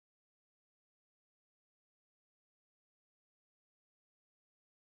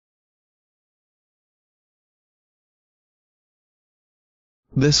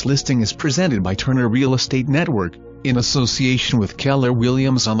This listing is presented by Turner Real Estate Network, in association with Keller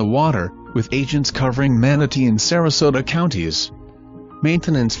Williams on the Water, with agents covering Manatee and Sarasota counties.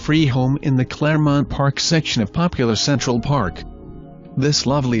 Maintenance-free home in the Claremont Park section of popular Central Park. This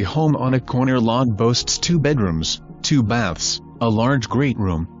lovely home on a corner lot boasts 2 bedrooms, 2 baths, a large great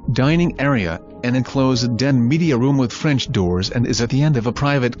room, dining area, an enclosed den media room with French doors and is at the end of a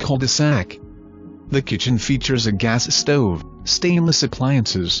private cul-de-sac. The kitchen features a gas stove, stainless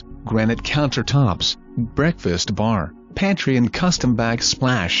appliances, granite countertops, breakfast bar, pantry and custom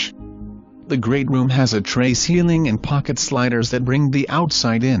backsplash. The great room has a tray ceiling and pocket sliders that bring the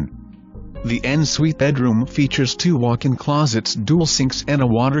outside in. The en-suite bedroom features 2 walk-in closets, dual sinks and a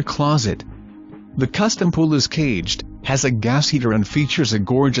water closet. The custom pool is caged, has a gas heater and features a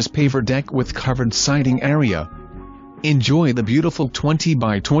gorgeous paver deck with covered siding area. Enjoy the beautiful 20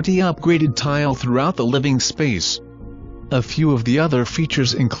 by 20 upgraded tile throughout the living space. A few of the other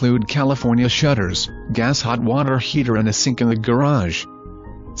features include California shutters, gas hot water heater and a sink in the garage.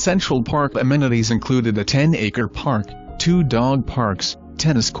 Central Park amenities included a 10-acre park, 2 dog parks,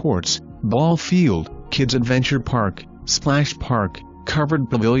 tennis courts, ball field, kids adventure park, splash park, covered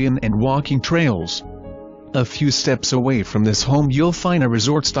pavilion and walking trails. A few steps away from this home you'll find a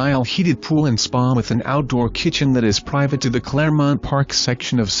resort-style heated pool and spa with an outdoor kitchen that is private to the Claremont Park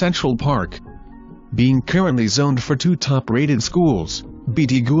section of Central Park. Being currently zoned for 2 top-rated schools,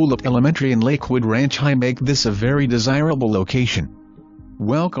 BT Gullett Elementary and Lakewood Ranch High, make this a very desirable location.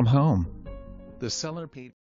 Welcome home. The seller paid